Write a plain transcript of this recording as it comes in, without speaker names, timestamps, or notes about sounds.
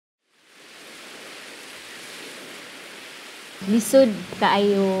Lisod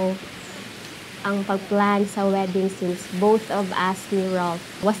kaayo ang pagplan sa wedding since both of us ni Rolfe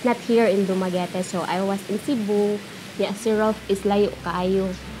was not here in Dumaguete. So I was in Cebu. Yeah, si Rolfe is layo kaayo.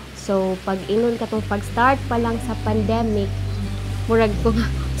 So pag ingon katong pag-start pa lang sa pandemic, murag ko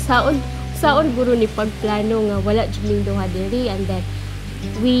saon guro ni pagplano nga wala jud duha diri, and then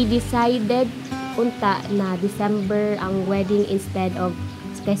we decided unta na December ang wedding instead of,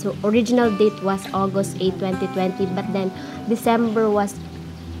 so original date was August 8, 2020, but then December was,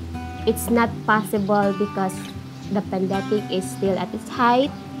 it's not possible because the pandemic is still at its height,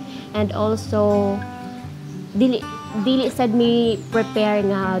 and also dili sad mi prepare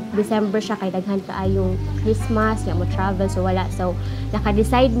nga December siya kay daghan kaayong Christmas nga mo travel, so wala. So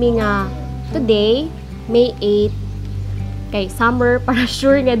naka-decide mi nga today May 8 kay summer para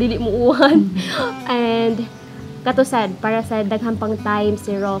sure nga dili mo uwan and katusad para sa daghang pang time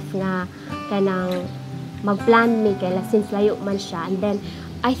si Rolfe nga kanang magplan mi kay since layo man siya. And then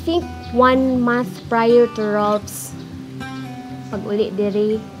I think 1 month prior to Rolfe's pag-uli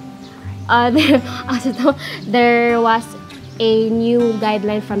diri there was a new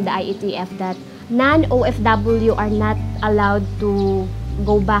guideline from the IETF that non-OFW are not allowed to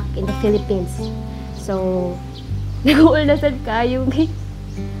go back in the Philippines. So nag-uul na sad kayo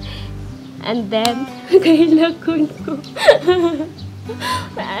and then kailakon ko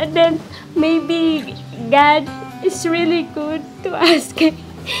and then maybe God is really good to ask.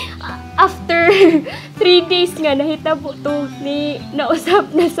 After 3 days nga nahitabo to ni nausap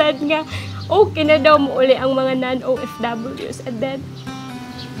na sad nga okay na daw mo uli ang mga non-OFWs. And then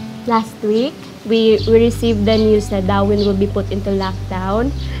last week we received the news na Dauin will be put into lockdown.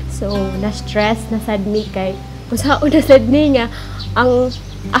 So na-stress na sad mi kay kusaon na sad ni nga ang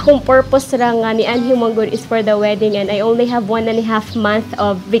akong purpose ra nga ni Anhi Manggod is for the wedding, and I only have 1.5 month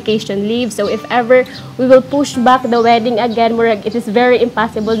of vacation leave. So if ever we will push back the wedding again, murag it is very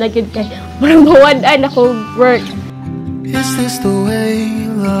impossible na gyud kay murag mawad-an ako work. Is this the way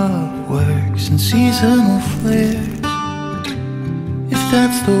love works in seasonal flares? If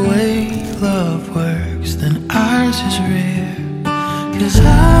that's the way love works, then ours is rare. 'Cause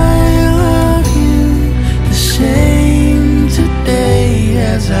I love you the same today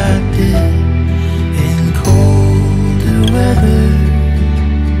as I did in colder weather,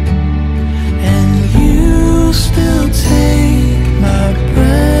 and you still take my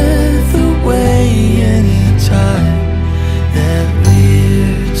breath away anytime that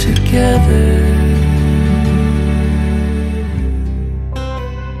we're together.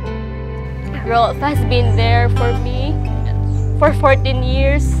 Rolfe has been there for me for 14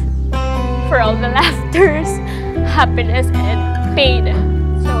 years, for all the laughters, happiness, and pain.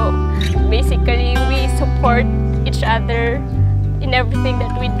 So basically we support each other in everything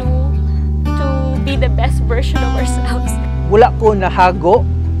that we do to be the best version of ourselves. Wala ko nahago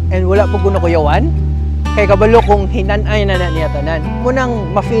and wala po ko nakuyawan kay kabalo kong hinanay na niya tanan.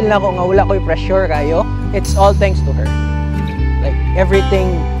 Munang ma-feel na ko nga wala ko'y pressure kayo. It's all thanks to her. Like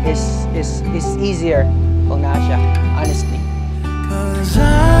everything is easier kung naa siya, honestly. 'Cause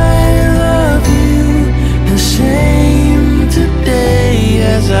I love you the same today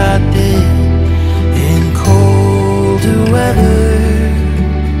as I did in colder weather,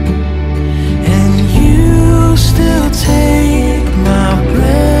 and you still take my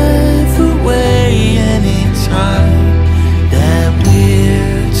breath away anytime that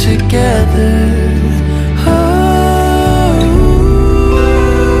we're together.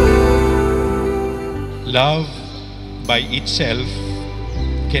 Love by itself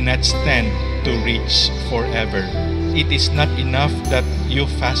cannot stand to reach forever. It is not enough that you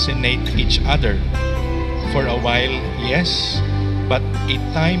fascinate each other. For a while, yes, but a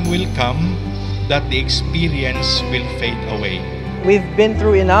time will come that the experience will fade away. We've been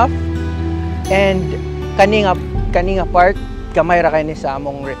through enough, and kaning apart kamay ra kay ni sa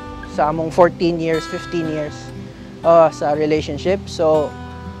among 14 years, 15 years sa relationship. So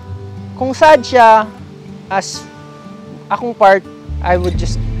kung sad siya, as akong part, I would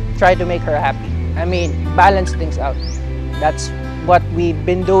just try to make her happy. I mean, balance things out. That's what we've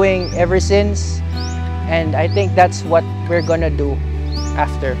been doing ever since, and I think that's what we're gonna do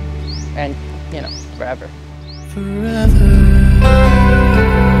after, and you know, forever. Forever.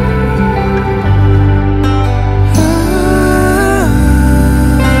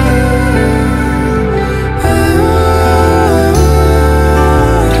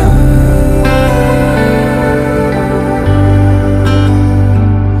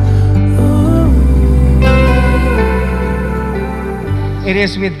 It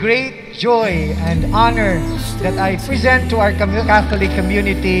is with great joy and honor that I present to our Catholic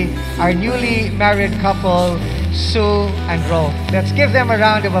community our newly married couple, Sue, and Rolfe. Let's give them a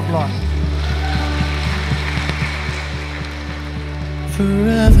round of applause.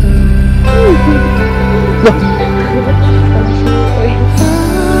 Forever.